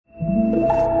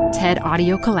TED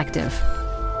Audio Collective.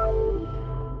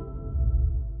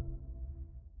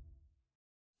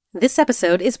 This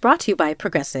episode is brought to you by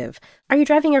Progressive. Are you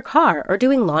driving your car or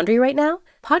doing laundry right now?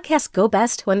 Podcasts go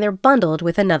best when they're bundled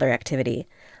with another activity.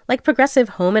 Like Progressive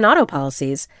home and auto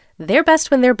policies, they're best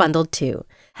when they're bundled too.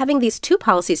 Having these two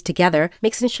policies together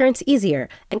makes insurance easier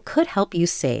and could help you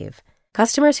save.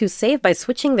 Customers who save by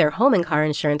switching their home and car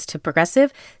insurance to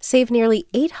Progressive save nearly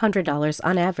 $800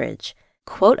 on average.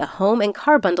 Quote a home and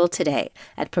car bundle today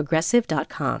at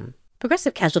Progressive.com.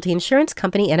 Progressive Casualty Insurance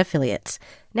Company and Affiliates.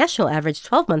 National average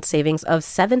 12-month savings of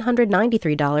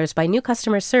 $793 by new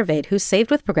customers surveyed who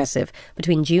saved with Progressive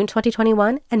between June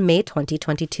 2021 and May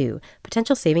 2022.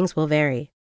 Potential savings will vary.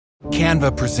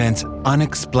 Canva presents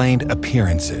Unexplained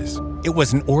Appearances. It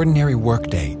was an ordinary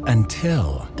workday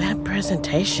until... That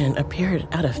presentation appeared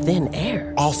out of thin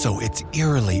air. Also, it's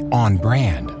eerily on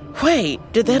brand. Wait,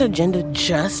 did that agenda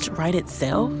just write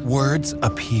itself? Words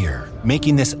appear,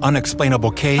 making this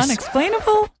unexplainable case...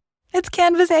 Unexplainable? It's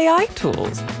Canva's AI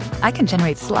tools. I can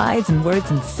generate slides and words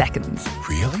in seconds.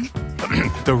 Really?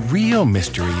 The real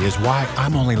mystery is why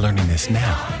I'm only learning this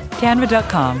now.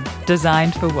 Canva.com.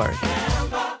 Designed for work.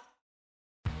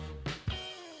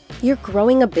 You're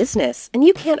growing a business, and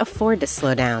you can't afford to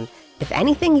slow down. If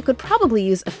anything, you could probably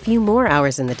use a few more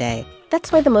hours in the day.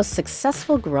 That's why the most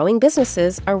successful growing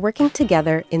businesses are working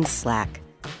together in Slack.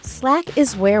 Slack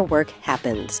is where work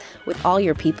happens, with all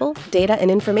your people, data, and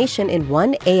information in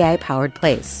one AI-powered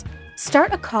place.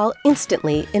 Start a call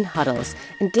instantly in huddles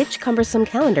and ditch cumbersome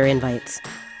calendar invites.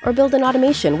 Or build an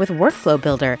automation with Workflow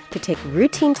Builder to take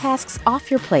routine tasks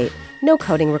off your plate, no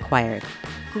coding required.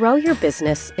 Grow your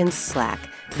business in Slack.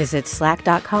 Visit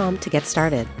slack.com to get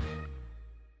started.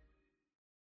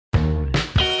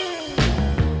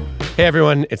 Hey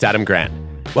everyone, it's Adam Grant.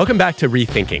 Welcome back to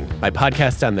Rethinking, my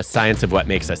podcast on the science of what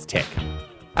makes us tick.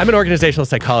 I'm an organizational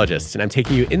psychologist, and I'm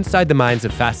taking you inside the minds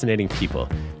of fascinating people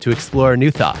to explore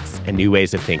new thoughts and new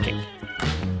ways of thinking.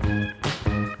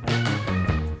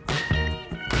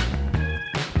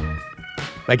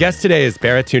 My guest today is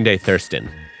Baratunde Thurston.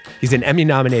 He's an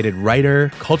Emmy-nominated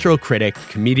writer, cultural critic,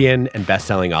 comedian, and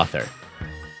best-selling author.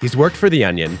 He's worked for The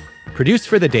Onion, produced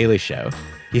for The Daily Show.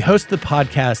 He hosts the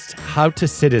podcast How to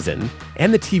Citizen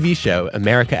and the TV show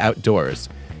America Outdoors.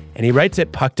 And he writes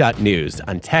at puck.news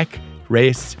on tech,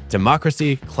 race,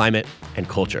 democracy, climate, and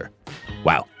culture.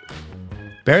 Wow.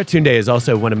 Baratunde is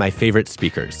also one of my favorite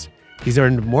speakers. He's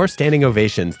earned more standing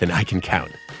ovations than I can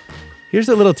count. Here's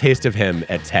a little taste of him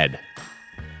at TED.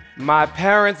 My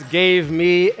parents gave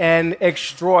me an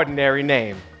extraordinary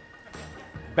name.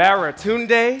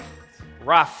 Baratunde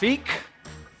Rafik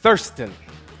Thurston.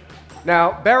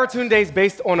 Now, Baratunde is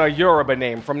based on a Yoruba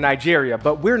name from Nigeria,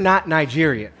 but we're not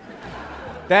Nigerian.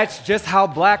 That's just how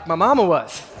black my mama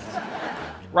was.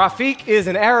 Rafik is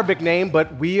an Arabic name,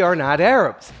 but we are not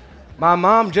Arabs. My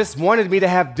mom just wanted me to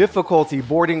have difficulty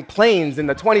boarding planes in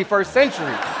the 21st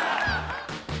century.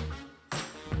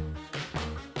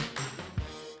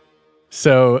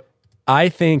 So I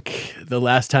think the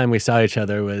last time we saw each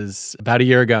other was about a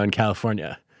year ago in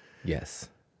California. Yes.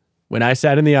 When I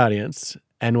sat in the audience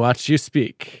and watched you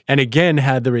speak, and again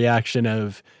had the reaction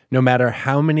of no matter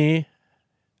how many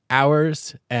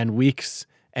hours and weeks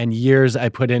and years I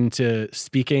put into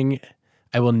speaking,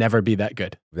 I will never be that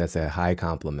good. That's a high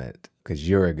compliment because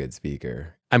you're a good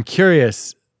speaker. I'm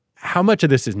curious, how much of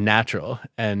this is natural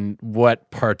and what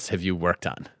parts have you worked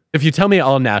on? If you tell me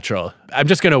all natural, I'm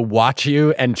just going to watch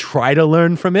you and try to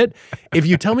learn from it. If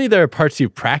you tell me there are parts you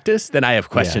practice, then I have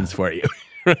questions for you.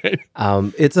 Right?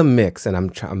 It's a mix, and I'm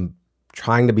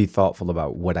trying to be thoughtful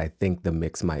about what I think the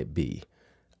mix might be.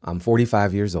 I'm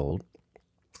 45 years old.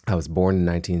 I was born in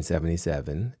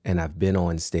 1977, and I've been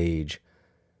on stage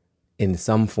in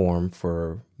some form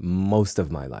for most of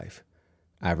my life.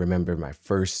 I remember my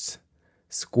first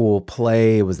school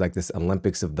play. It was like this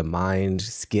Olympics of the Mind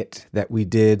skit that we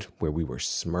did where we were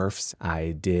Smurfs.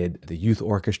 I did the youth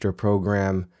orchestra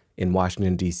program in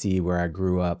Washington, D.C., where I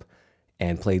grew up,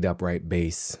 and played upright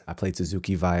bass. I played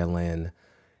Suzuki violin,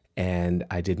 and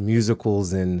I did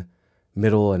musicals in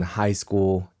middle and high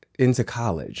school into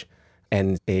college,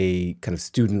 and a kind of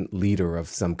student leader of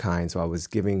some kind. So I was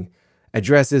giving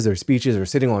addresses or speeches or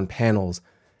sitting on panels,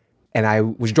 and I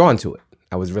was drawn to it.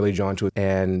 I was really drawn to it.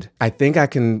 And I think I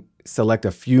can select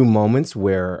a few moments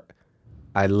where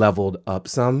I leveled up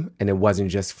some, and it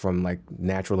wasn't just from like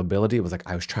natural ability. It was like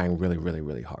I was trying really, really,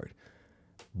 really hard.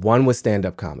 One was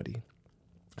stand-up comedy.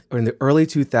 In the early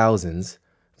 2000s,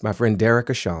 my friend Derek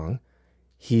Ashong,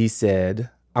 he said,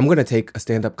 I'm going to take a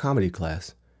stand-up comedy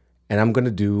class, and I'm going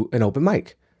to do an open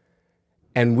mic.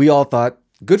 And we all thought,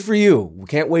 good for you. We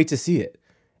can't wait to see it.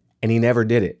 And he never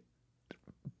did it.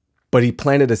 But he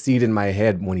planted a seed in my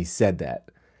head when he said that.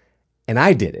 And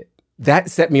I did it. That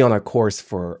set me on a course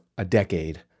for a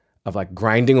decade of like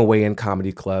grinding away in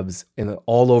comedy clubs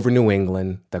all over New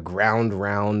England, the ground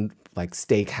round, like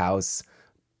steakhouse,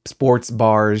 sports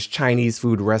bars, Chinese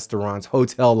food restaurants,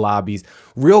 hotel lobbies,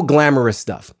 real glamorous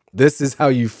stuff. This is how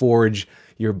you forge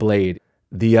your blade.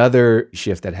 The other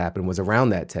shift that happened was around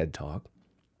that TED Talk.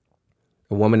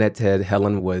 A woman at TED,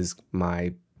 Helen, was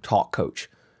my talk coach,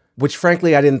 which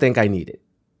frankly, I didn't think I needed.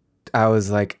 I was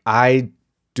like, I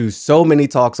do so many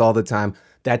talks all the time.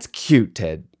 That's cute,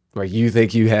 Ted. Like, you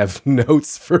think you have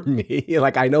notes for me?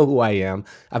 Like, I know who I am.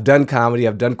 I've done comedy.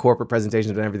 I've done corporate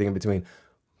presentations. I've done everything in between.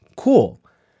 Cool.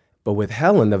 But with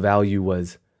Helen, the value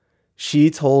was she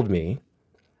told me,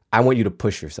 I want you to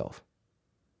push yourself.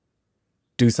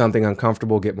 Do something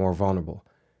uncomfortable, get more vulnerable.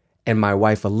 And my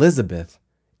wife, Elizabeth,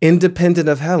 independent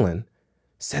of Helen,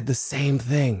 said the same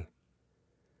thing.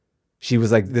 She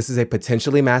was like, this is a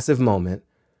potentially massive moment.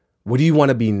 What do you want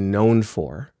to be known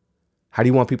for? How do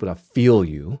you want people to feel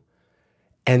you?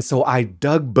 And so I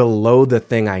dug below the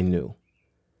thing I knew.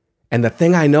 And the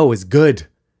thing I know is good.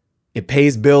 It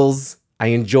pays bills. I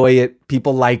enjoy it.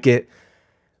 People like it.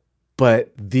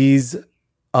 But these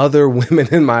other women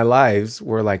in my lives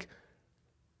were like,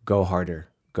 go harder,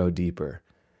 go deeper.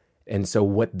 And so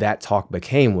what that talk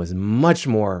became was much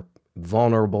more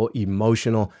vulnerable,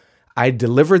 emotional. I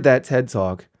delivered that TED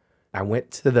Talk. I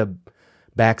went to the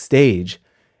backstage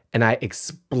and I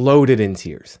exploded in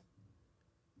tears.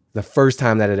 The first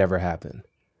time that had ever happened.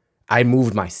 I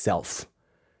moved myself.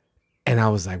 And I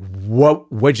was like,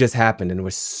 what just happened? And there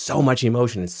was so much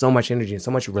emotion and so much energy and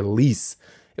so much release.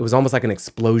 It was almost like an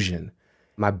explosion.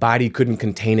 My body couldn't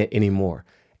contain it anymore.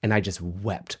 And I just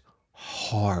wept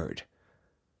hard,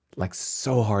 like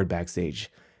so hard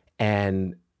backstage.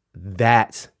 And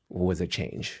that was a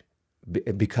change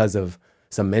because of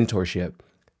some mentorship,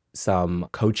 some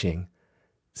coaching,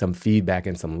 some feedback,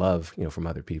 and some love, from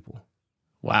other people.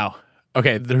 Wow.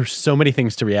 Okay, there's so many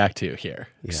things to react to here.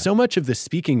 Yeah. So much of the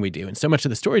speaking we do and so much of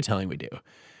the storytelling we do.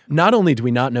 Not only do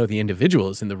we not know the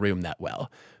individuals in the room that well,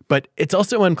 but it's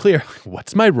also unclear,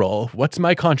 what's my role? What's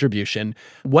my contribution?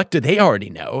 What do they already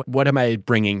know? What am I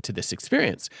bringing to this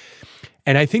experience?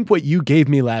 And I think what you gave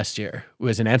me last year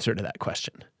was an answer to that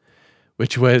question,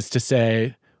 which was to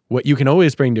say, what you can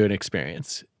always bring to an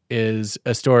experience is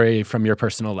a story from your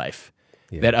personal life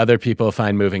that other people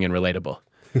find moving and relatable.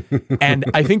 And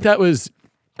I think that was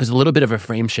a little bit of a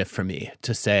frame shift for me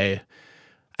to say,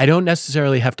 I don't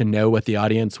necessarily have to know what the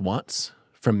audience wants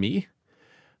from me.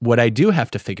 What I do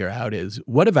have to figure out is,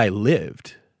 what have I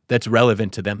lived that's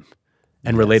relevant to them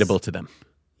and relatable to them?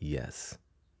 Yes,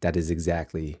 that is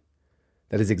exactly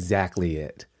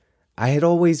it. I had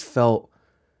always felt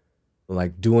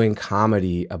like doing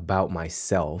comedy about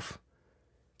myself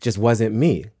just wasn't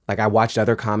me. Like, I watched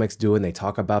other comics do it, and they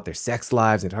talk about their sex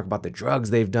lives, and they talk about the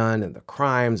drugs they've done and the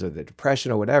crimes or the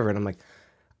depression or whatever. And I'm like,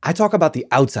 I talk about the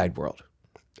outside world.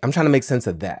 I'm trying to make sense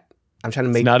of that. I'm trying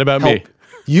to make it's not about me.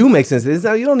 You make sense of this.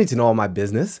 You don't need to know all my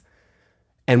business.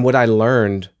 And what I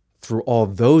learned through all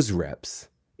those reps,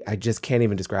 I just can't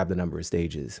even describe the number of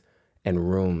stages and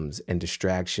rooms and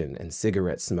distraction and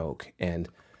cigarette smoke and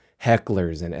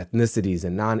hecklers and ethnicities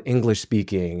and non-English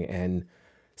speaking and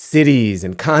cities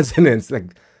and continents.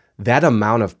 Like, that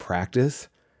amount of practice,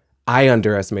 I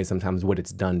underestimate sometimes what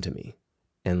it's done to me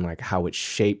and like how it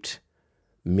shaped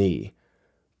me.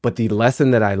 But the lesson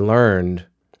that I learned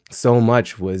so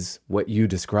much was what you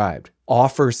described.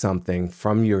 Offer something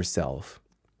from yourself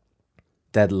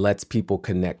that lets people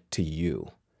connect to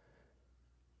you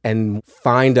and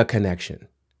find a connection.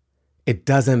 It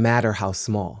doesn't matter how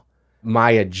small.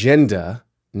 My agenda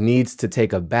needs to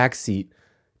take a backseat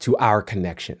to our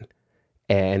connection.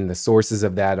 And the sources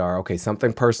of that are, okay,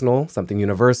 something personal, something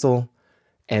universal,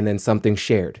 and then something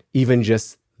shared. Even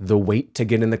just the wait to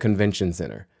get in the convention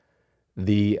center,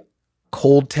 the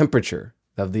cold temperature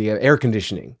of the air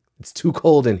conditioning. It's too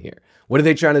cold in here. What are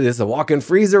they trying to do? Is a walk-in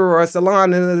freezer or a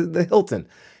salon in the Hilton?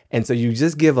 And so you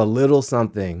just give a little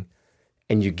something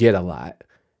and you get a lot.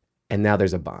 And now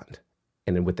there's a bond.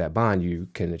 And then with that bond, you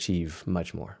can achieve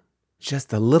much more.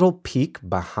 Just a little peek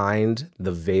behind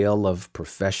the veil of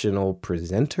professional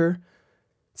presenter.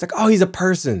 It's like, oh, he's a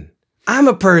person. I'm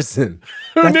a person.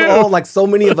 That's all. Like, so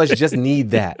many of us just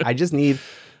need that. I just need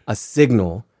a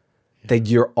signal that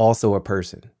you're also a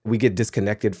person. We get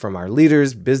disconnected from our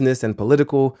leaders, business and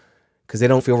political, because they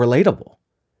don't feel relatable.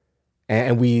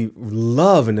 And we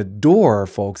love and adore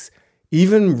folks,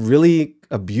 even really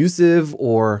abusive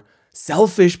or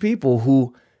selfish people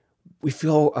who we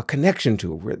feel a connection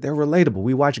to. They're relatable.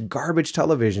 We watch garbage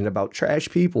television about trash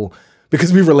people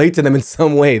because we relate to them in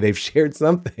some way. They've shared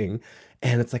something.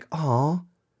 And it's like, oh,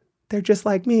 they're just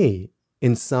like me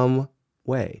in some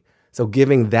way. So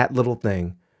giving that little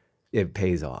thing, it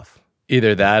pays off.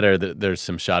 Either that or there's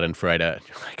some Schadenfreude.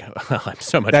 You're like, well, I'm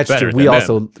so much That's better true. We than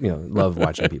also, them. love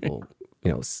watching people,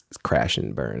 crash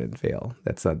and burn and fail.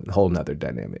 That's a whole nother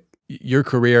dynamic. Your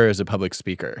career as a public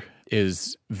speaker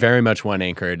is very much one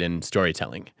anchored in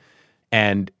storytelling.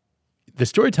 And the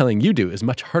storytelling you do is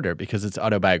much harder because it's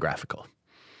autobiographical.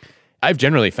 I've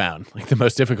generally found like the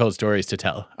most difficult stories to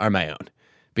tell are my own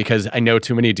because I know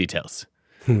too many details.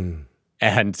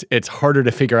 And it's harder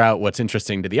to figure out what's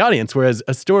interesting to the audience. Whereas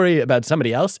a story about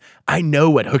somebody else, I know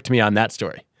what hooked me on that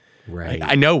story. Right.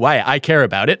 I know why I care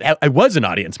about it. I was an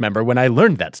audience member when I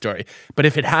learned that story. But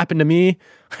if it happened to me,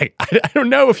 I don't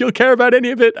know if you'll care about any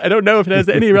of it. I don't know if it has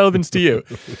any relevance to you.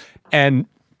 And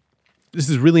this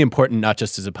is really important, not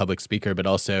just as a public speaker, but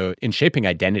also in shaping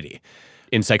identity.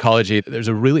 In psychology, there's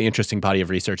a really interesting body of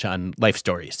research on life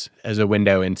stories as a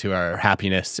window into our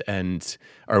happiness and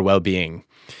our well-being.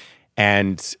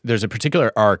 And there's a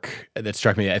particular arc that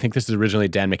struck me. I think this is originally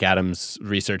Dan McAdams'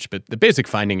 research, but the basic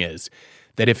finding is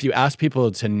that if you ask people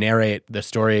to narrate the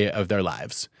story of their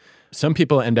lives, some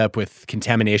people end up with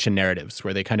contamination narratives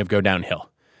where they kind of go downhill.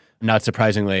 Not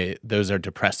surprisingly, those are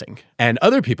depressing. And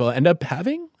other people end up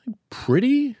having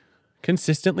pretty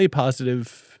consistently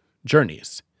positive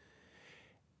journeys.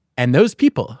 And those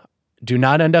people do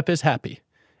not end up as happy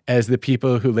as the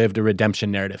people who lived a redemption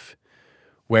narrative,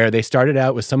 where they started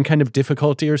out with some kind of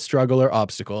difficulty or struggle or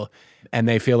obstacle, and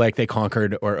they feel like they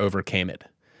conquered or overcame it.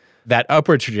 That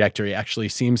upward trajectory actually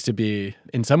seems to be,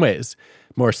 in some ways,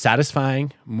 more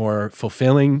satisfying, more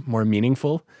fulfilling, more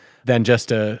meaningful than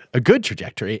just a good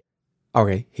trajectory.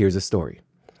 Okay, here's a story.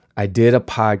 I did a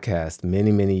podcast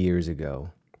many, many years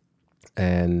ago,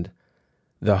 and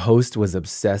the host was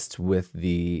obsessed with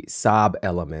the sob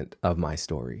element of my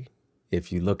story.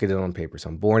 If you look at it on paper. So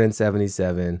I'm born in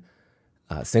 1977,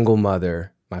 single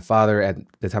mother. My father at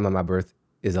the time of my birth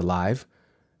is alive,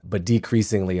 but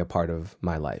decreasingly a part of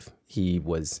my life. He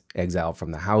was exiled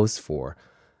from the house for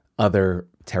other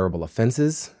terrible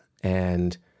offenses,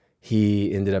 and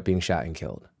he ended up being shot and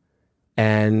killed.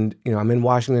 And, I'm in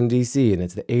Washington, D.C., and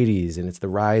it's the 80s, and it's the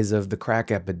rise of the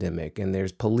crack epidemic, and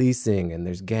there's policing, and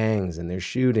there's gangs, and there's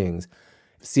shootings,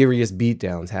 serious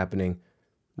beatdowns happening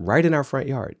right in our front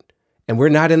yard. And we're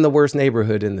not in the worst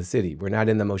neighborhood in the city. We're not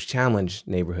in the most challenged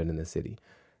neighborhood in the city.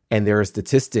 And there are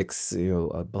statistics,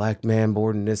 a black man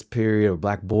born in this period, or a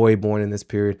black boy born in this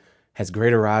period has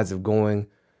greater odds of going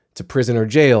to prison or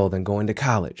jail than going to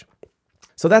college.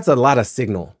 So that's a lot of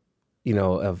signal,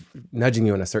 of nudging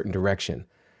you in a certain direction.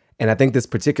 And I think this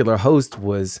particular host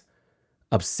was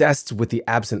obsessed with the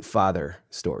absent father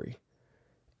story.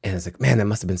 And it's like, man, that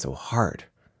must have been so hard.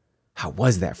 How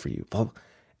was that for you?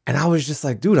 And I was just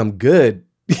like, dude, I'm good.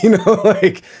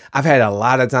 I've had a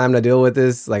lot of time to deal with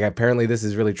this. Apparently this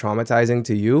is really traumatizing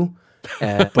to you.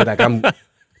 But I'm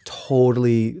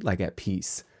totally at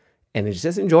peace. And it's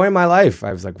just enjoying my life.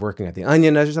 I was working at the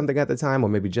Onion or something at the time, or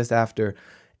maybe just after.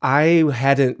 I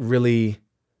hadn't really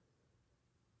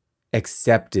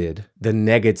accepted the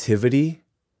negativity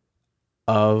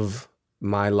of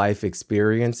my life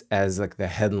experience as the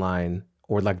headline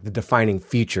or the defining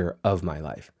feature of my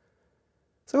life.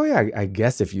 So yeah, I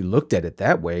guess if you looked at it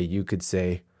that way, you could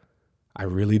say, I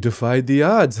really defied the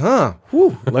odds, huh?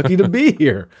 Whew, lucky to be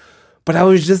here. But I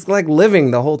was just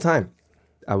living the whole time.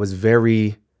 I was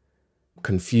very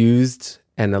confused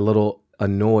and a little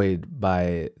annoyed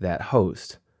by that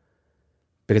host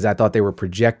because I thought they were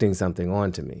projecting something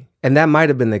onto me. And that might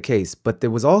have been the case, but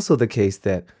there was also the case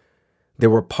that there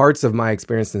were parts of my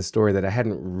experience and story that I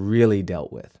hadn't really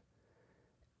dealt with.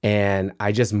 And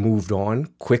I just moved on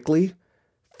quickly,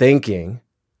 thinking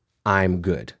I'm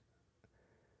good,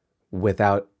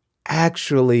 without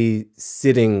actually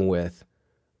sitting with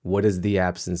what does the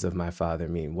absence of my father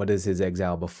mean? What does his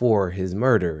exile before his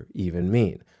murder even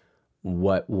mean?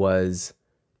 What was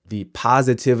the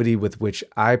positivity with which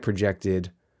I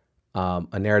projected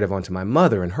a narrative onto my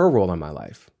mother and her role in my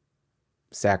life?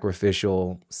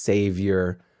 Sacrificial,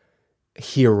 savior,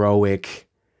 heroic,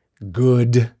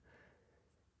 good.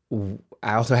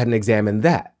 I also hadn't examined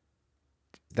that.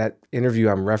 That interview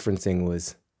I'm referencing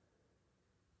was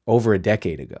over a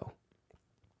decade ago.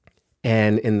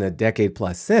 And in the decade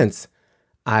plus since,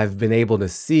 I've been able to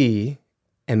see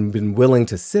and been willing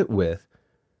to sit with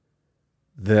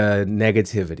the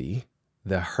negativity,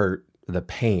 the hurt, the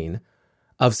pain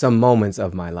of some moments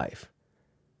of my life.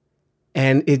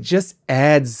 And it just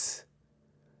adds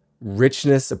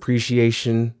richness,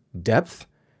 appreciation, depth.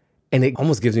 And it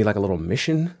almost gives me like a little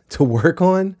mission to work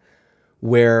on,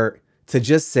 where to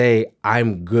just say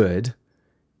I'm good,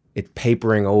 it's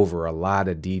papering over a lot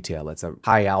of detail. It's a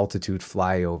high altitude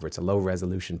flyover. It's a low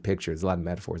resolution picture. There's a lot of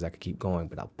metaphors. I could keep going,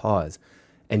 but I'll pause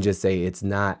and just say it's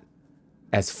not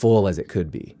as full as it could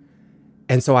be.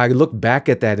 And so I look back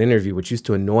at that interview, which used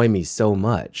to annoy me so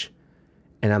much,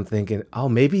 and I'm thinking, oh,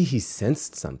 maybe he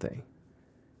sensed something.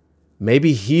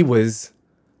 Maybe he was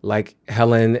like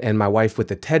Helen and my wife with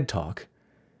the TED Talk,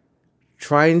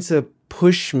 trying to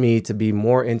push me to be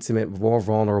more intimate, more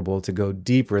vulnerable, to go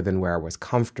deeper than where I was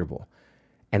comfortable.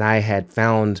 And I had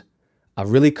found a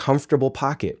really comfortable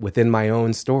pocket within my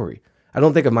own story. I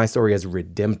don't think of my story as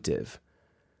redemptive.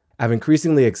 I've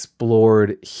increasingly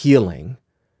explored healing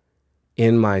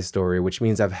in my story, which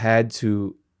means I've had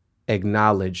to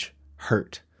acknowledge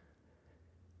hurt.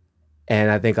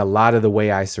 And I think a lot of the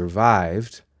way I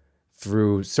survived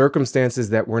through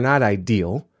circumstances that were not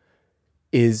ideal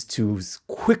is to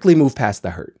quickly move past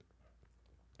the hurt.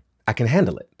 I can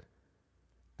handle it.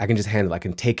 I can just handle it. I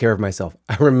can take care of myself.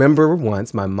 I remember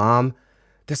once my mom,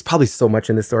 there's probably so much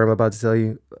in this story I'm about to tell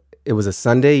you. It was a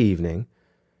Sunday evening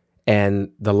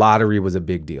and the lottery was a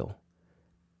big deal.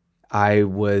 I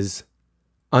was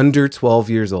under 12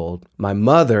 years old. My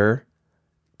mother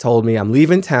told me, I'm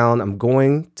leaving town. I'm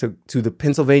going to the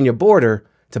Pennsylvania border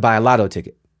to buy a lotto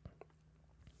ticket.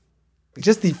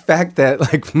 Just the fact that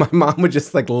like my mom would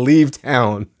just like leave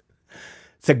town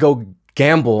to go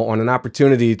gamble on an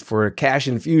opportunity for a cash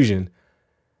infusion.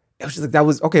 It was just like, that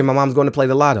was, okay, my mom's going to play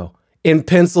the lotto in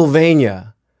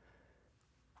Pennsylvania.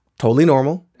 Totally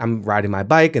normal. I'm riding my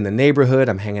bike in the neighborhood.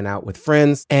 I'm hanging out with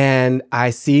friends. And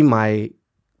I see my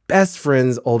best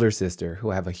friend's older sister,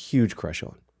 who I have a huge crush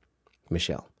on,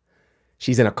 Michelle.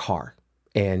 She's in a car.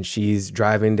 And she's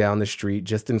driving down the street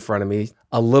just in front of me,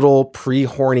 a little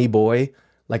pre-horny boy,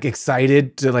 like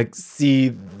excited to like see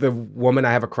the woman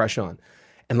I have a crush on.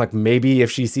 And like maybe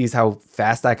if she sees how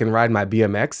fast I can ride my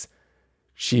BMX,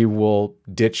 she will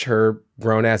ditch her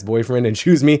grown-ass boyfriend and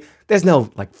choose me. There's no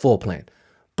like full plan.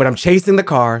 But I'm chasing the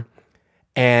car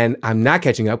and I'm not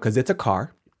catching up because it's a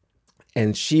car.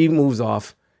 And she moves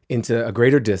off into a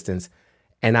greater distance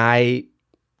and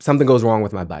something goes wrong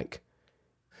with my bike.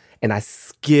 And I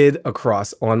skid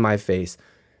across on my face.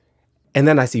 And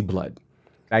then I see blood.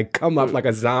 I come up like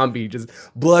a zombie, just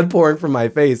blood pouring from my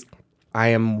face. I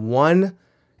am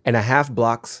 1.5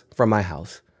 blocks from my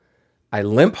house. I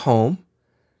limp home.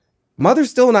 Mother's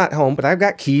still not home, but I've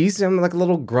got keys. I'm like a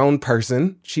little grown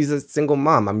person. She's a single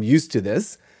mom. I'm used to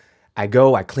this. I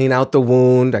go, I clean out the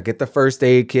wound. I get the first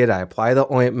aid kit. I apply the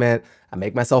ointment. I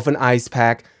make myself an ice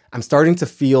pack. I'm starting to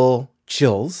feel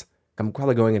chills. I'm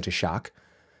probably going into shock.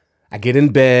 I get in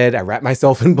bed, I wrap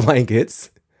myself in blankets,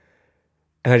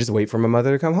 and I just wait for my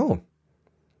mother to come home.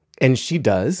 And she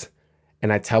does.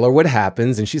 And I tell her what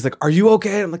happens. And she's like, are you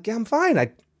okay? I'm like, yeah, I'm fine.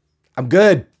 I'm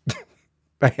good.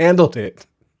 I handled it.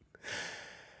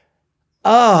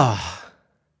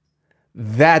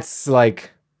 That's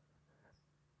like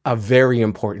a very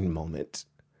important moment.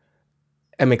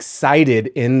 I'm excited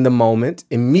in the moment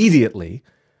immediately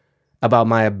about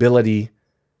my ability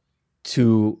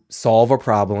to solve a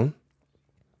problem,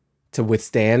 to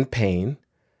withstand pain,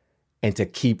 and to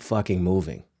keep fucking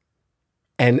moving.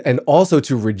 And also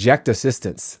to reject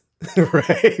assistance,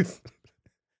 right?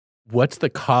 What's the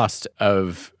cost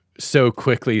of so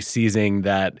quickly seizing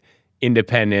that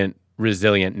independent,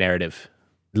 resilient narrative?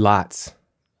 Lots.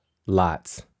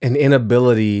 An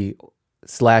inability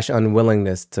 /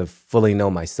 unwillingness to fully know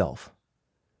myself.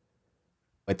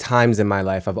 At times in my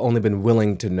life, I've only been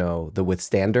willing to know the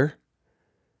withstander,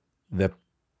 the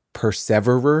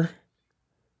perseverer,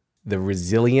 the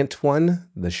resilient one,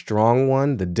 the strong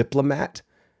one, the diplomat,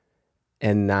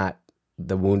 and not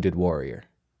the wounded warrior,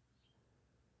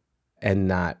 and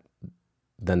not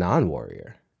the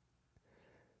non-warrior.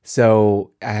 So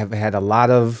I have had a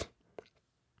lot of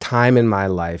time in my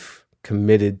life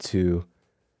committed to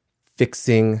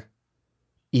fixing,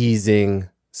 easing,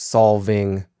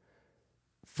 solving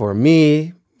for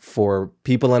me, for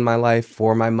people in my life,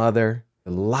 for my mother.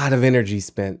 A lot of energy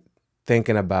spent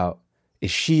thinking about,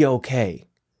 is she okay?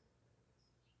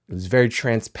 It was very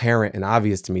transparent and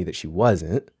obvious to me that she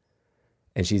wasn't.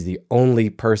 And she's the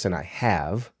only person I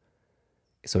have.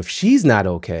 So if she's not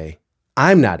okay,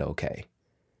 I'm not okay.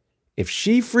 If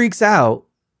she freaks out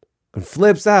and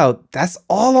flips out, that's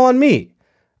all on me.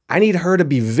 I need her to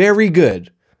be very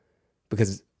good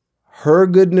because her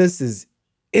goodness is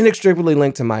inextricably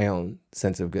linked to my own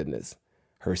sense of goodness.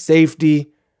 Her safety,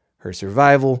 her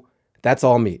survival, that's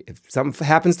all me. If something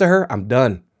happens to her, I'm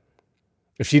done.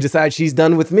 If she decides she's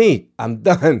done with me, I'm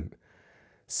done.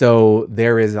 So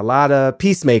there is a lot of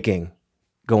peacemaking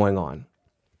going on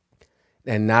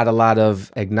and not a lot of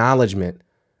acknowledgement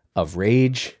of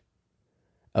rage,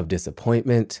 of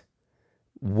disappointment.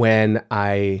 When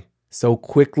I so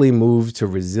quickly move to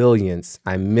resilience,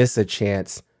 I miss a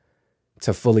chance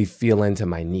to fully feel into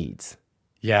my needs.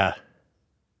 Yeah.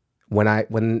 When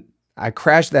I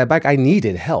crashed that bike, I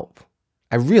needed help.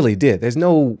 I really did. There's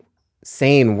no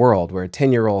sane world where a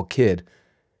 10-year-old kid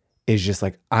is just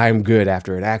like, I'm good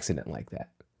after an accident like that.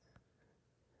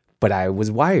 But I was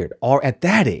wired, or at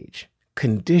that age,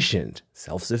 conditioned,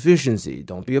 self-sufficiency,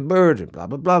 don't be a burden, blah,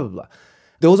 blah, blah, blah, blah.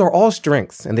 Those are all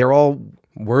strengths, and they're all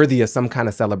worthy of some kind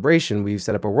of celebration. We've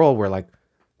set up a world where, like,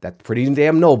 that's pretty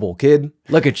damn noble, kid.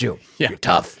 Look at you. Yeah. You're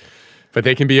tough. But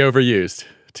they can be overused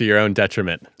to your own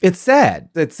detriment. It's sad.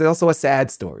 It's also a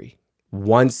sad story.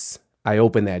 Once I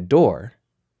open that door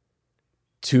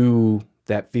to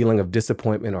that feeling of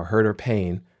disappointment or hurt or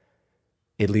pain,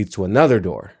 it leads to another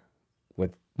door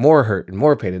with more hurt and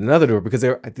more pain, and another door, because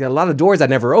there are a lot of doors I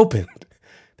never opened.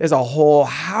 There's a whole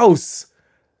house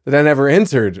that I never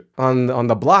entered on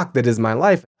the block that is my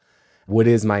life. What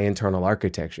is my internal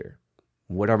architecture?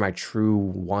 What are my true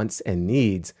wants and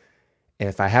needs? And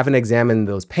if I haven't examined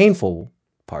those painful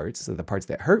parts, so the parts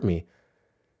that hurt me,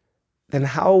 then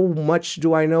how much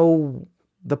do I know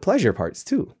the pleasure parts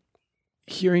too?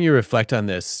 Hearing you reflect on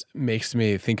this makes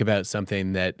me think about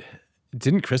something that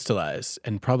didn't crystallize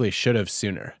and probably should have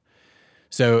sooner.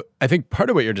 So I think part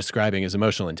of what you're describing is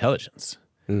emotional intelligence.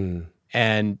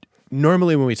 And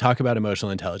normally when we talk about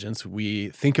emotional intelligence, we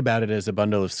think about it as a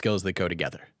bundle of skills that go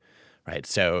together, right?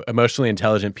 So emotionally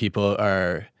intelligent people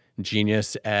are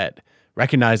genius at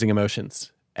recognizing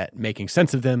emotions, at making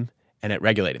sense of them, and at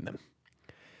regulating them.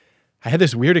 I had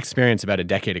this weird experience about a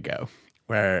decade ago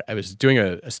where I was doing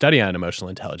a study on emotional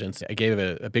intelligence. I gave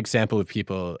a big sample of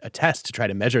people a test to try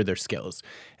to measure their skills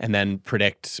and then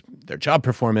predict their job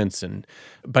performance and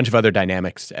a bunch of other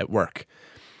dynamics at work.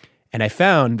 And I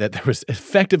found that there was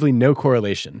effectively no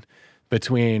correlation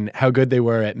between how good they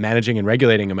were at managing and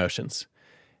regulating emotions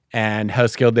and how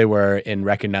skilled they were in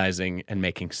recognizing and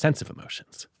making sense of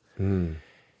emotions.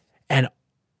 And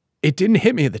it didn't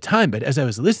hit me at the time, but as I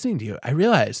was listening to you, I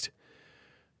realized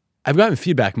I've gotten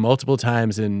feedback multiple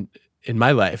times in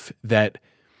my life that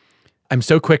I'm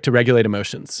so quick to regulate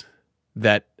emotions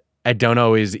that I don't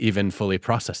always even fully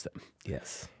process them.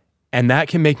 Yes. And that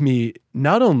can make me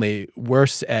not only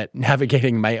worse at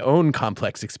navigating my own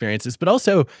complex experiences, but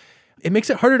also it makes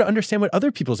it harder to understand what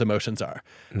other people's emotions are.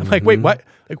 I'm like, wait, what?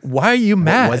 Like, why are you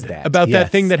mad about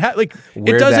that thing that happened? Like,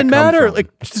 it doesn't matter.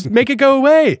 Like, just make it go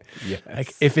away. Yes.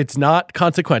 Like, if it's not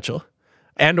consequential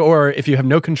and or if you have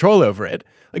no control over it,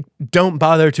 like, don't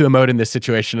bother to emote in this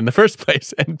situation in the first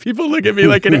place. And people look at me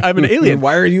like I'm an alien.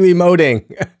 Why are you emoting?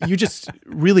 You just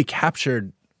really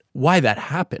captured why that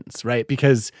happens, right?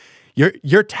 Because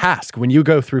your task when you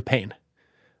go through pain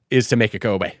is to make it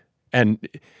go away and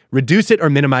reduce it or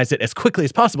minimize it as quickly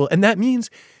as possible. And that means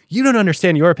you don't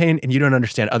understand your pain and you don't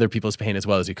understand other people's pain as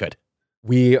well as you could.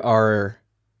 We are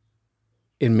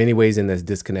in many ways in this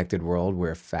disconnected world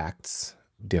where facts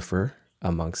differ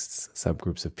amongst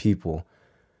subgroups of people.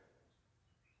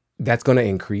 That's going to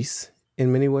increase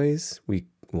in many ways. We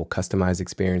will customize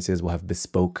experiences. We'll have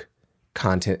bespoke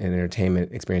content and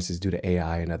entertainment experiences due to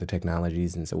AI and other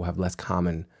technologies. And so we'll have less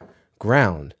common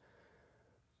ground.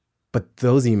 But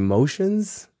those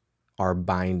emotions are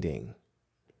binding,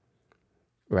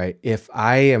 right? If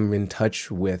I am in touch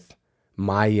with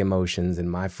my emotions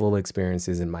and my full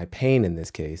experiences and my pain in this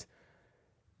case,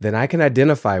 then I can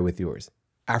identify with yours.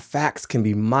 Our facts can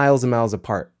be miles and miles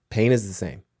apart. Pain is the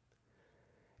same.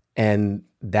 And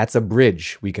that's a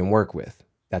bridge we can work with.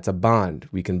 That's a bond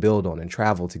we can build on and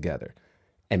travel together.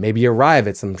 And maybe arrive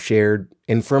at some shared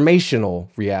informational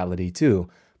reality too.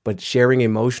 But sharing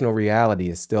emotional reality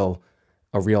is still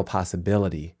a real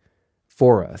possibility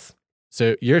for us.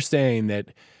 So you're saying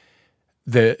that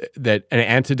that an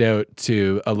antidote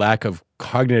to a lack of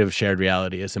cognitive shared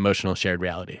reality is emotional shared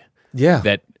reality. Yeah.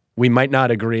 That we might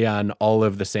not agree on all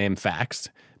of the same facts,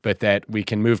 but that we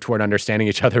can move toward understanding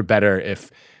each other better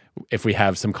if we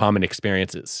have some common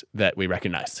experiences that we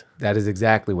recognize. That is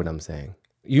exactly what I'm saying.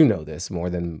 You know this more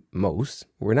than most.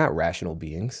 We're not rational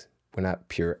beings. We're not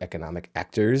pure economic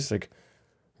actors. Like,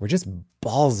 we're just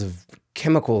balls of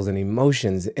chemicals and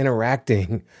emotions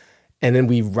interacting. And then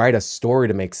we write a story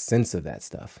to make sense of that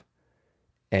stuff.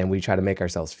 And we try to make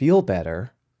ourselves feel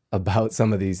better about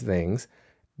some of these things.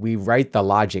 We write the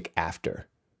logic after.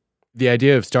 The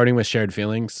idea of starting with shared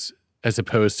feelings as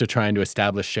opposed to trying to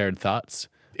establish shared thoughts,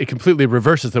 it completely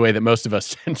reverses the way that most of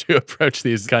us tend to approach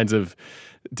these kinds of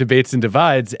debates and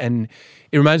divides. And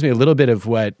it reminds me a little bit of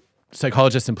what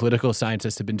psychologists and political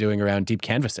scientists have been doing around deep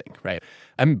canvassing, right?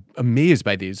 I'm amazed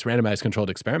by these randomized controlled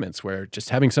experiments where just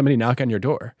having somebody knock on your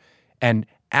door and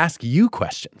ask you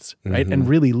questions, right? And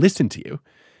really listen to you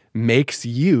makes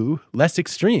you less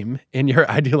extreme in your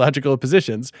ideological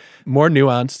positions, more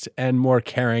nuanced and more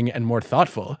caring and more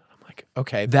thoughtful. I'm like,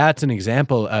 okay, that's an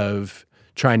example of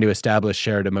trying to establish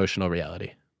shared emotional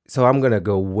reality. So I'm going to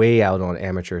go way out on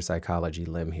amateur psychology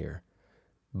limb here,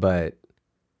 but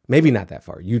maybe not that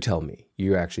far. You tell me.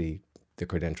 You're actually the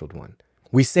credentialed one.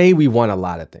 We say we want a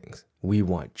lot of things. We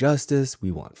want justice.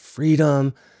 We want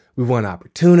freedom. We want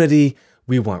opportunity.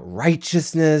 We want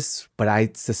righteousness. But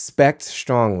I suspect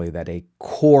strongly that a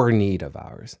core need of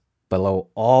ours, below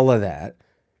all of that,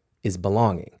 is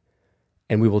belonging.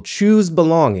 And we will choose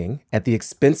belonging at the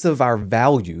expense of our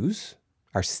values,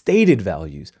 our stated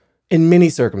values, in many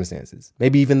circumstances,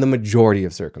 maybe even the majority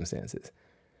of circumstances.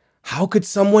 How could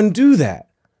someone do that?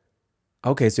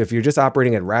 Okay, so if you're just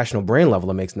operating at rational brain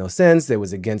level, it makes no sense. It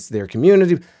was against their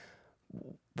community,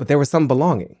 but there was some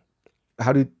belonging.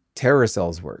 How do terror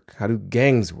cells work? How do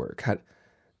gangs work?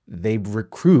 They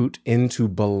recruit into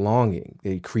belonging.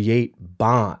 They create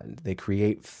bond. They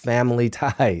create family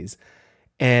ties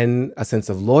and a sense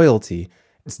of loyalty.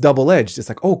 It's double-edged. It's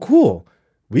like, oh, cool.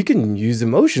 We can use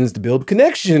emotions to build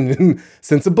connection and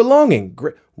sense of belonging.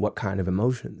 Great. What kind of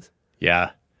emotions?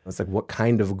 Yeah. It's like, what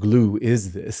kind of glue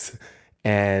is this?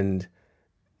 And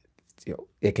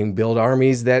it can build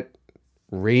armies that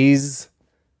raise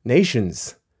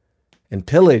nations and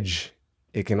pillage.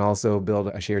 It can also build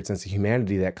a shared sense of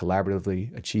humanity that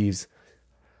collaboratively achieves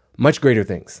much greater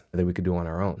things than we could do on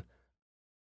our own.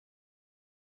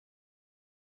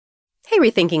 Hey,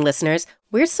 Rethinking listeners,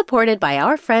 we're supported by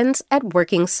our friends at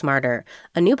Working Smarter,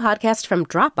 a new podcast from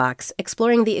Dropbox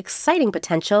exploring the exciting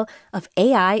potential of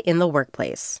AI in the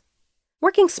workplace.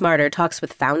 Working Smarter talks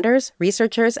with founders,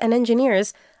 researchers, and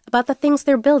engineers about the things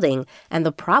they're building and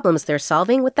the problems they're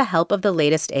solving with the help of the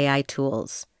latest AI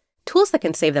tools. Tools that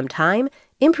can save them time,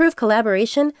 improve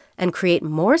collaboration, and create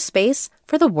more space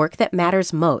for the work that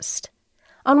matters most.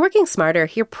 On Working Smarter,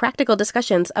 hear practical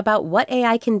discussions about what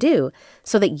AI can do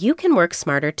so that you can work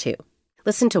smarter too.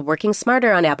 Listen to Working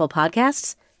Smarter on Apple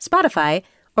Podcasts, Spotify,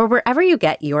 or wherever you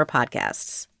get your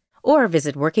podcasts. Or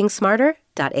visit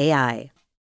workingsmarter.ai.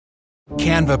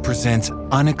 Canva presents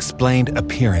Unexplained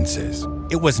Appearances.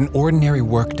 It was an ordinary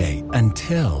workday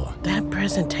until... That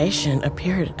presentation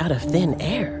appeared out of thin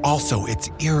air. Also, it's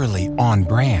eerily on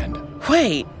brand.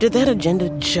 Wait, did that agenda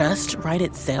just write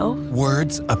itself?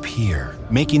 Words appear,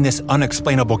 making this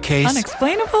unexplainable case...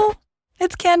 Unexplainable?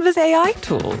 It's Canva's AI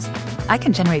tools. I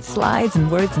can generate slides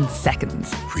and words in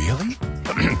seconds. Really?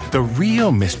 The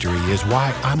real mystery is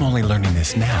why I'm only learning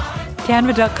this now.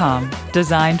 Canva.com,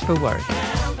 designed for work.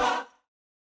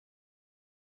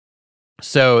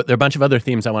 So there are a bunch of other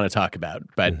themes I want to talk about,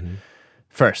 but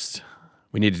first,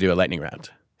 we need to do a lightning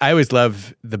round. I always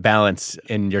love the balance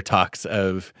in your talks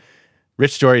of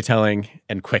rich storytelling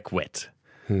and quick wit.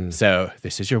 So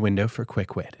this is your window for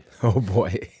quick wit. Oh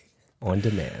boy, on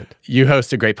demand. You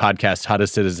host a great podcast, How to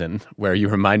Citizen, where you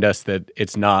remind us that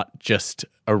it's not just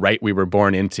a right we were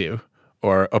born into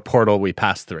or a portal we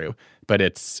pass through, but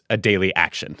it's a daily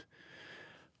action.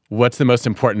 What's the most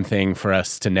important thing for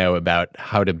us to know about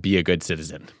how to be a good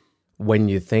citizen? When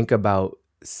you think about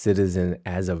citizen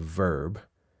as a verb,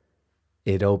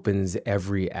 it opens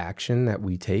every action that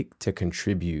we take to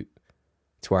contribute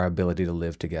to our ability to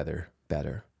live together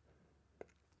better.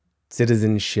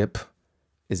 Citizenship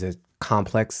is a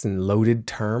complex and loaded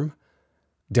term.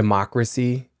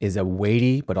 Democracy is a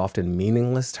weighty but often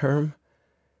meaningless term.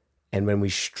 And when we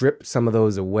strip some of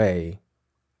those away,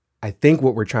 I think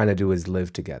what we're trying to do is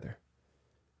live together.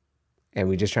 And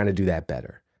we're just trying to do that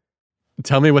better.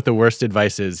 Tell me what the worst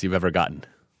advice is you've ever gotten.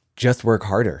 Just work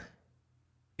harder.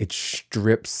 It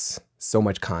strips so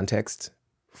much context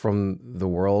from the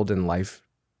world and life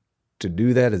to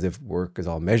do that, as if work is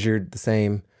all measured the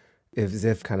same, as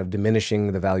if kind of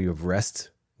diminishing the value of rest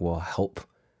will help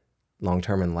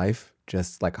long-term in life.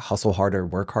 Just like hustle harder,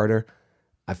 work harder.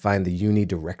 I find the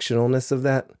unidirectionalness of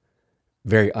that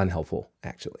very unhelpful,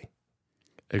 actually.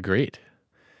 Agreed.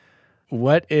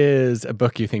 What is a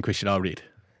book you think we should all read?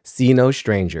 See No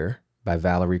Stranger by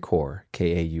Valerie Kaur,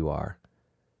 Kaur.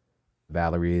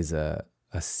 Valerie is a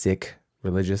Sikh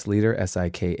religious leader,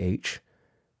 Sikh,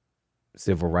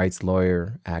 civil rights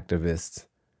lawyer, activist,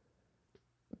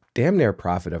 damn near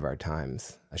prophet of our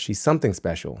times. She's something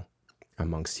special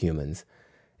amongst humans.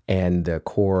 And the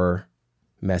core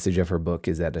message of her book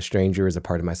is that a stranger is a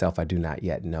part of myself I do not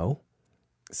yet know.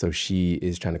 So she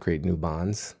is trying to create new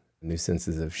bonds new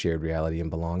senses of shared reality and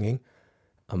belonging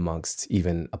amongst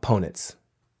even opponents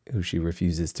who she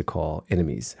refuses to call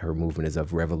enemies. Her movement is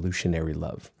of revolutionary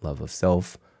love, love of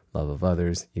self, love of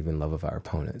others, even love of our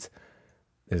opponents.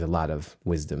 There's a lot of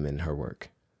wisdom in her work.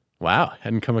 Wow,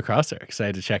 hadn't come across her.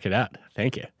 Excited to check it out.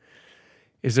 Thank you.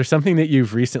 Is there something that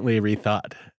you've recently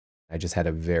rethought? I just had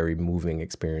a very moving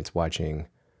experience watching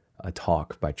a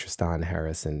talk by Tristan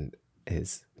Harris and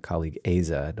his colleague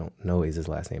Aza. I don't know Aza's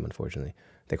last name, unfortunately.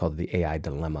 They called it the AI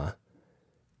dilemma.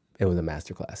 It was a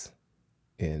masterclass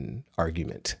in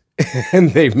argument,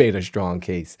 and they've made a strong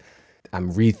case.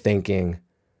 I'm rethinking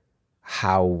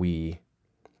how we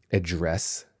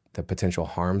address the potential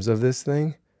harms of this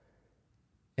thing.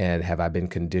 And have I been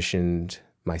conditioned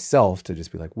myself to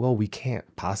just be like, well, we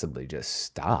can't possibly just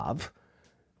stop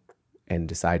and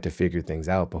decide to figure things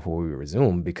out before we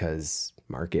resume because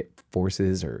market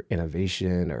forces or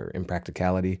innovation or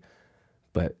impracticality.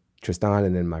 But Tristan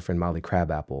and then my friend Molly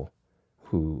Crabapple,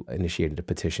 who initiated a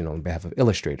petition on behalf of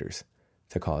illustrators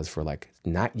to cause for like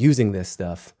not using this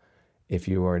stuff if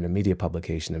you are in a media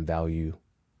publication and value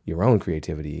your own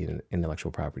creativity and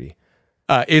intellectual property.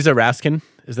 Aza Raskin,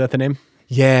 is that the name?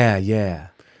 Yeah.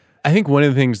 I think one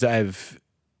of the things I've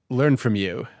learned from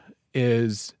you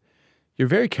is you're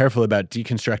very careful about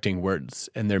deconstructing words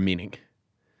and their meaning.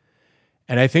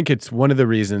 And I think it's one of the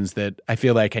reasons that I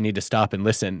feel like I need to stop and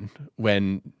listen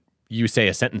when you say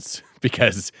a sentence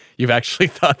because you've actually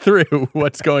thought through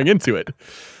what's going into it,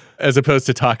 as opposed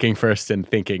to talking first and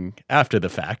thinking after the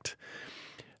fact.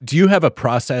 Do you have a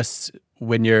process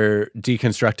when you're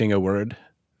deconstructing a word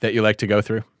that you like to go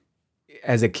through?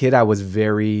 As a kid, I was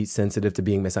very sensitive to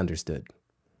being misunderstood.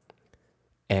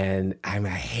 And I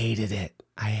hated it.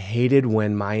 I hated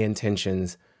when my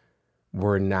intentions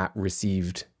were not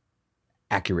received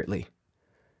accurately.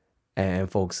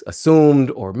 And folks assumed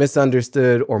or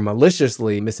misunderstood or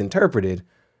maliciously misinterpreted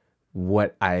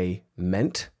what I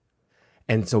meant.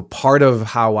 And so part of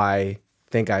how I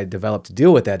think I developed to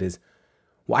deal with that is,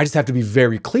 well, I just have to be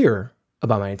very clear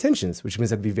about my intentions, which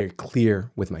means I have to be very clear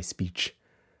with my speech.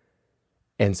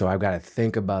 And so I've got to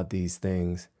think about these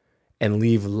things and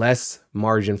leave less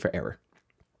margin for error.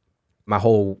 My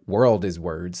whole world is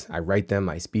words. I write them,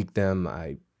 I speak them,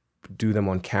 I do them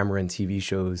on camera and TV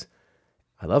shows.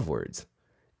 I love words.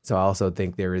 So I also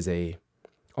think there is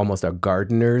almost a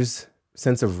gardener's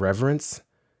sense of reverence.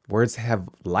 Words have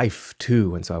life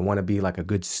too. And so I want to be like a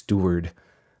good steward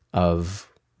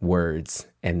of words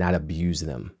and not abuse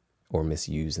them or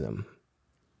misuse them.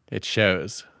 It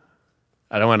shows.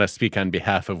 I don't want to speak on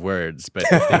behalf of words, but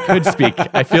if they could speak,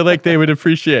 I feel like they would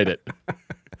appreciate it.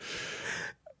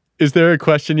 Is there a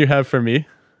question you have for me?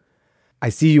 I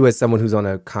see you as someone who's on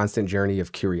a constant journey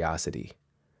of curiosity,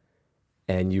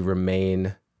 and you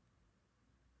remain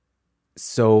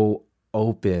so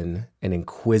open and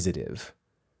inquisitive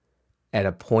at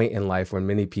a point in life when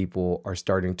many people are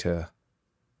starting to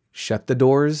shut the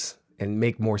doors and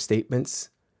make more statements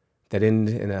that end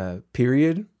in a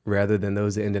period rather than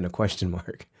those that end in a question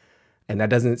mark. And that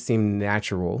doesn't seem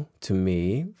natural to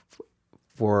me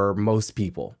for most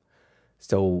people.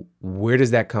 So where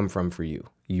does that come from for you?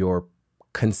 Your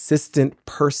consistent,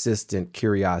 persistent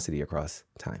curiosity across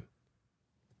time?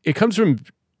 It comes from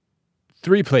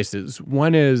three places.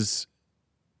 One is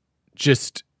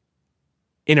just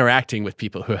interacting with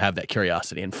people who have that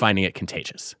curiosity and finding it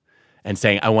contagious and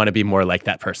saying, I want to be more like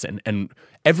that person. And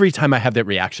every time I have that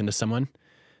reaction to someone,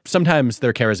 sometimes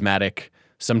they're charismatic,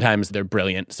 sometimes they're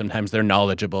brilliant, sometimes they're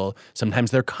knowledgeable, sometimes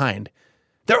they're kind.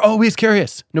 They're always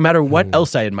curious, no matter what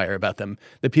else I admire about them.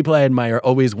 The people I admire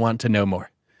always want to know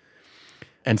more.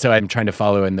 And so I'm trying to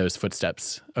follow in those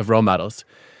footsteps of role models.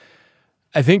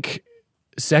 I think,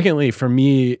 secondly, for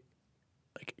me,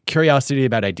 like curiosity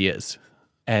about ideas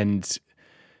and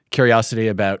curiosity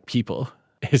about people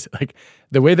is like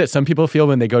the way that some people feel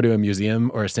when they go to a museum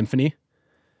or a symphony.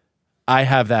 I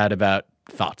have that about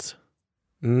thoughts.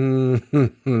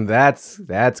 That's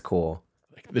cool.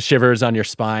 Like the shivers on your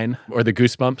spine or the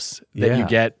goosebumps that you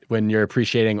get when you're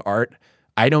appreciating art.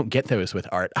 I don't get those with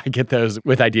art. I get those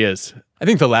with ideas. I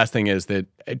think the last thing is that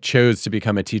I chose to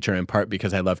become a teacher in part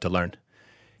because I love to learn.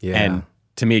 Yeah. And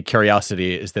to me,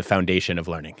 curiosity is the foundation of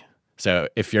learning. So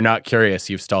if you're not curious,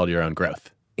 you've stalled your own growth.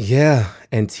 Yeah.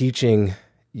 And teaching,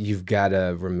 you've got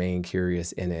to remain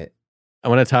curious in it. I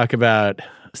want to talk about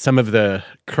some of the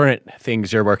current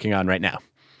things you're working on right now.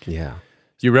 Yeah.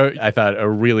 You wrote, I thought, a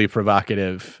really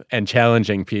provocative and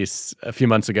challenging piece a few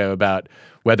months ago about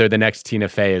whether the next Tina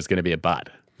Fey is going to be a bot.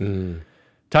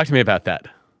 Talk to me about that.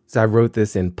 So I wrote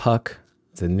this in Puck.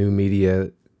 It's a new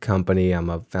media company. I'm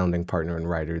a founding partner and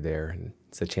writer there. And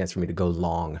it's a chance for me to go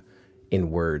long in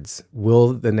words.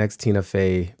 Will the next Tina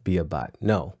Fey be a bot?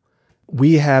 No.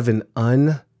 We have an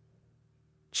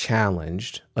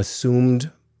unchallenged,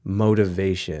 assumed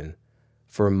motivation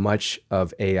for much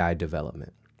of AI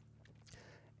development.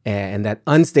 And that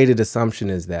unstated assumption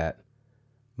is that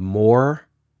more,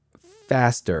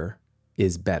 faster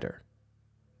is better.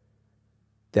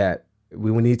 That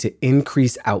we will need to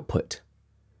increase output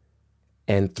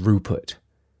and throughput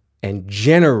and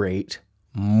generate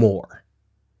more.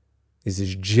 This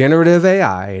is generative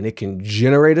AI, and it can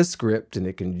generate a script and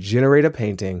it can generate a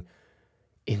painting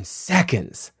in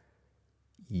seconds.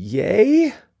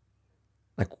 Yay?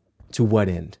 Like, to what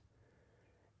end?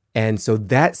 And so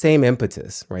that same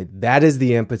impetus, right? That is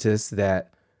the impetus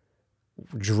that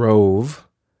drove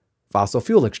fossil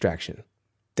fuel extraction.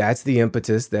 That's the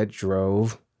impetus that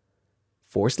drove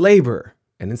forced labor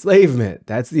and enslavement.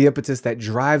 That's the impetus that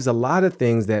drives a lot of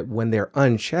things that, when they're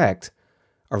unchecked,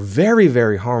 are very,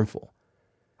 very harmful.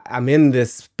 I'm in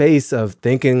this space of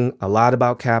thinking a lot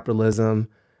about capitalism.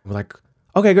 We're like,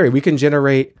 okay, great. We can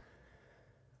generate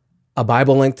a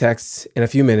Bible-length text in a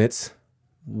few minutes.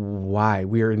 Why?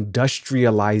 We are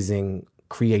industrializing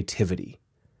creativity.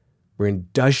 We're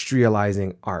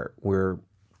industrializing art. We're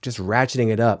just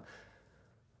ratcheting it up.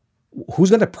 Who's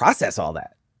going to process all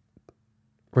that?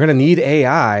 We're going to need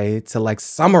AI to like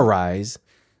summarize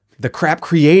the crap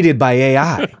created by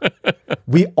AI.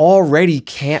 We already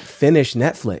can't finish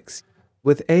Netflix.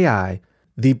 With AI,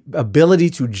 the ability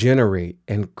to generate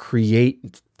and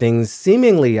create things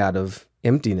seemingly out of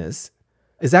emptiness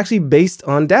is actually based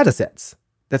on data sets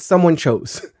that someone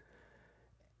chose.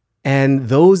 And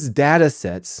those data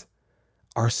sets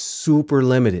are super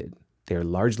limited. They're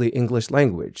largely English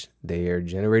language. They are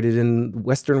generated in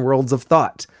Western worlds of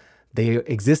thought. They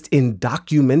exist in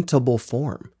documentable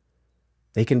form.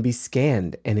 They can be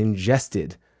scanned and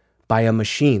ingested by a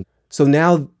machine. So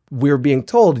now we're being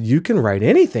told you can write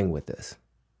anything with this.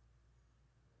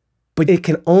 But it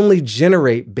can only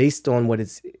generate based on what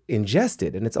it's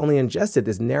ingested. And it's only ingested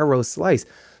this narrow slice.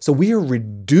 So we are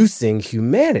reducing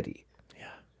humanity.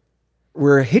 Yeah.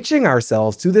 We're hitching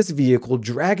ourselves to this vehicle,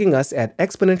 dragging us at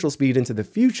exponential speed into the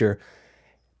future,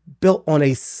 built on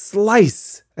a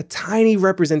slice, a tiny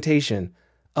representation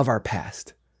of our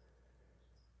past.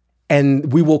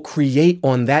 And we will create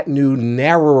on that new,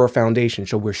 narrower foundation.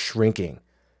 So we're shrinking.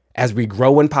 As we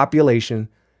grow in population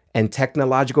and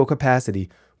technological capacity,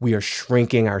 we are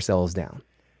shrinking ourselves down.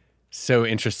 So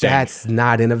interesting. That's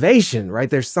not innovation, right?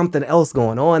 There's something else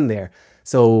going on there.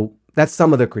 So that's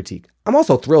some of the critique. I'm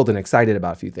also thrilled and excited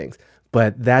about a few things,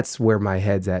 but that's where my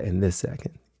head's at in this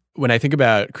second. When I think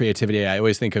about creativity, I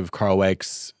always think of Carl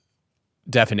Weick's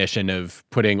definition of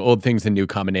putting old things in new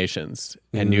combinations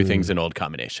and new things in old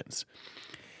combinations.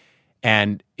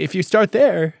 And if you start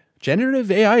there,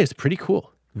 generative AI is pretty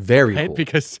cool. Very right? cool.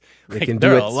 Because they can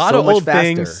there do are it a lot so of much old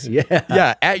faster. things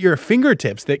Yeah, at your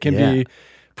fingertips that can be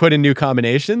put in new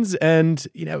combinations. And,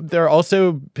 you know, there are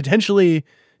also potentially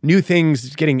new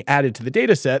things getting added to the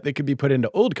data set that could be put into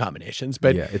old combinations.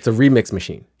 But yeah, it's a remix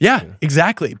machine. Yeah,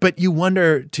 exactly. But you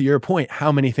wonder, to your point,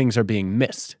 how many things are being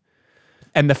missed.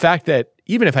 And the fact that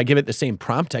even if I give it the same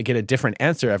prompt, I get a different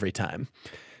answer every time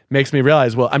makes me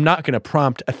realize, well, I'm not going to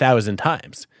prompt 1,000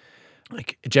 times.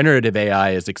 Like, generative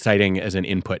AI is exciting as an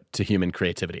input to human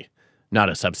creativity, not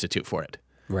a substitute for it.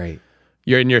 Right.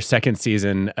 You're in your second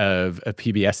season of a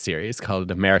PBS series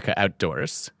called America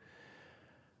Outdoors.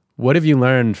 What have you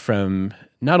learned from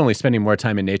not only spending more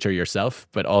time in nature yourself,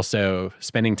 but also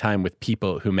spending time with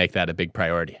people who make that a big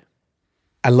priority?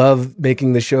 I love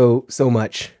making the show so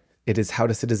much. It is how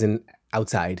to citizen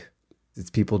outside. It's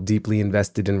people deeply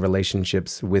invested in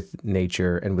relationships with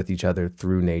nature and with each other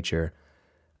through nature.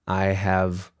 I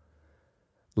have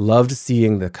loved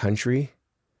seeing the country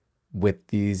with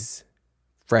these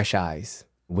fresh eyes,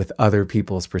 with other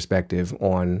people's perspective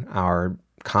on our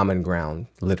common ground,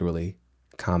 literally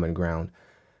common ground.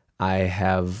 I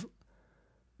have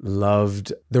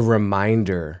loved the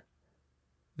reminder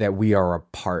that we are a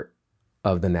part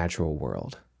of the natural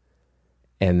world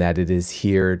and that it is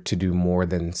here to do more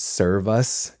than serve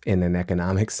us in an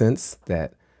economic sense,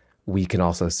 that we can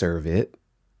also serve it.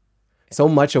 So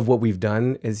much of what we've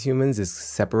done as humans is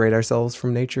separate ourselves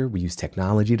from nature. We use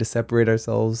technology to separate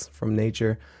ourselves from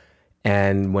nature.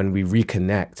 And when we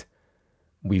reconnect,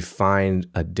 we find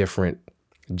a different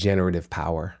generative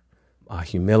power, a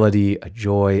humility, a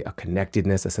joy, a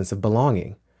connectedness, a sense of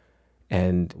belonging.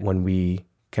 And when we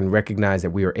can recognize that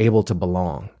we are able to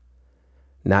belong,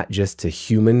 not just to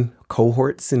human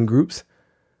cohorts and groups,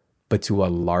 but to a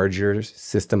larger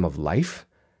system of life,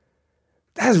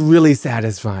 that's really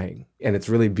satisfying. And it's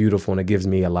really beautiful. And it gives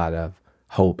me a lot of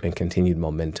hope and continued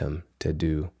momentum to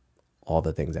do all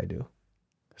the things I do.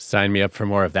 Sign me up for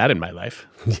more of that in my life.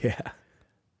 Yeah.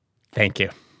 Thank you.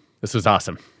 This was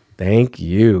awesome. Thank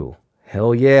you.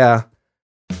 Hell yeah.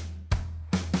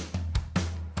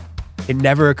 It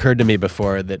never occurred to me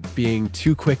before that being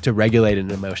too quick to regulate an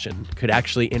emotion could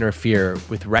actually interfere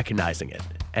with recognizing it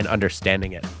and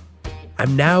understanding it.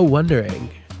 I'm now wondering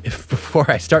if before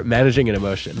I start managing an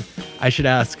emotion, I should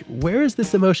ask, where is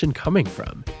this emotion coming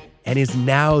from? And is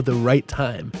now the right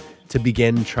time to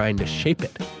begin trying to shape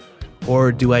it?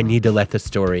 Or do I need to let the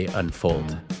story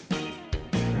unfold?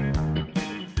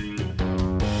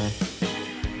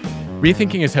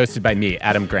 Rethinking is hosted by me,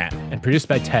 Adam Grant, and produced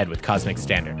by Ted with Cosmic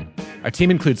Standard. Our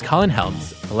team includes Colin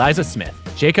Helms, Eliza Smith,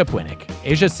 Jacob Winnick,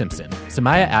 Asia Simpson,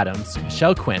 Samaya Adams,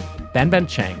 Michelle Quint, Ben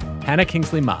Chang, Hannah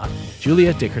Kingsley Ma,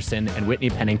 Julia Dickerson, and Whitney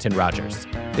Pennington Rogers.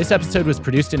 This episode was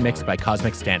produced and mixed by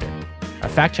Cosmic Standard. Our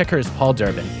fact checker is Paul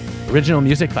Durbin. Original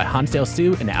music by Hansdale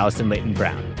Sue and Allison Leighton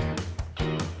Brown.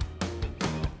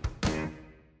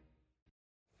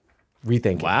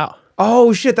 Rethinking. Wow.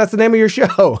 Oh, shit, that's the name of your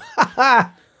show.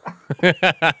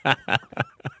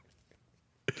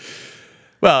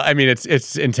 Well, I mean,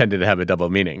 it's intended to have a double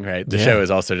meaning, right? The show is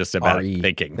also just about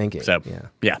thinking. So,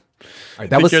 yeah. All right,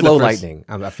 that was slow lightning.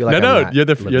 I feel like you're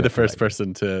the first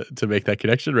person to make that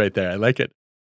connection right there. I like it.